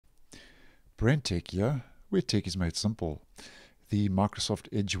BrenTech here, where tech is made simple. The Microsoft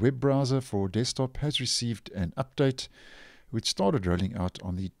Edge web browser for desktop has received an update which started rolling out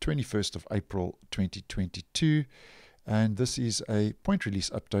on the 21st of April 2022, and this is a point release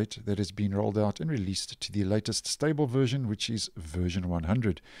update that has been rolled out and released to the latest stable version, which is version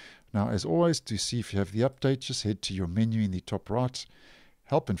 100. Now, as always, to see if you have the update, just head to your menu in the top right,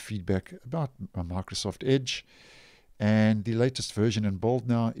 help and feedback about Microsoft Edge. And the latest version in bold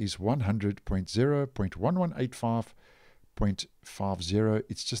now is 100.0.1185.50.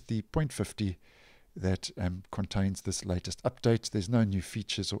 It's just the 0.50 that contains this latest update. There's no new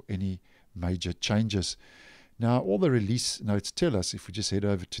features or any major changes. Now, all the release notes tell us, if we just head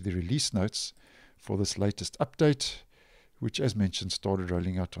over to the release notes for this latest update, which as mentioned started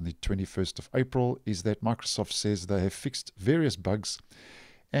rolling out on the 21st of April, is that Microsoft says they have fixed various bugs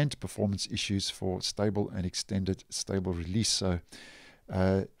and performance issues for stable and extended stable release. So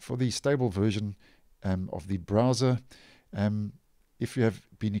for the stable version of the browser, if you have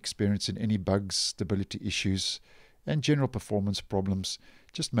been experiencing any bugs, stability issues, and general performance problems,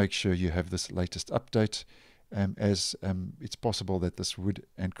 just make sure you have this latest update, as it's possible that this would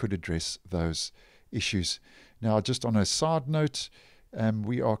and could address those issues. Now, just on a side note,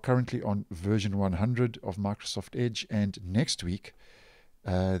 we are currently on version 100 of Microsoft Edge, and next week,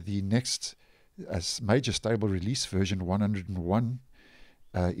 the next major stable release, version 101,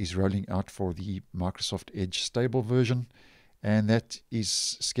 is rolling out for the Microsoft Edge stable version, and that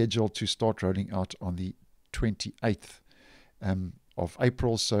is scheduled to start rolling out on the 28th of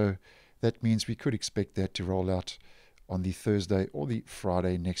April. So that means we could expect that to roll out on the Thursday or the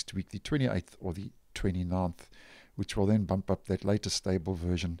Friday next week, the 28th or the 29th, which will then bump up that latest stable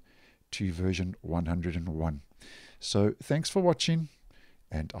version to version 101. So thanks for watching,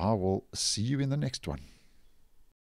 and I will see you in the next one.